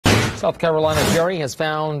South Carolina jury has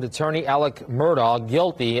found attorney Alex Murdaugh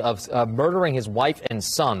guilty of murdering his wife and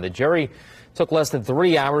son. The jury took less than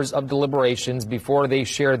 3 hours of deliberations before they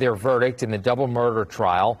shared their verdict in the double murder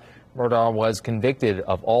trial. Murdaugh was convicted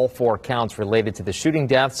of all 4 counts related to the shooting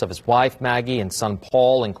deaths of his wife, Maggie, and son,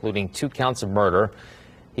 Paul, including 2 counts of murder.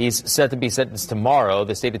 He's set to be sentenced tomorrow.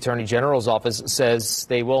 The state attorney general's office says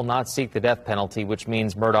they will not seek the death penalty, which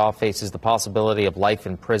means Murdaugh faces the possibility of life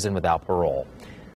in prison without parole.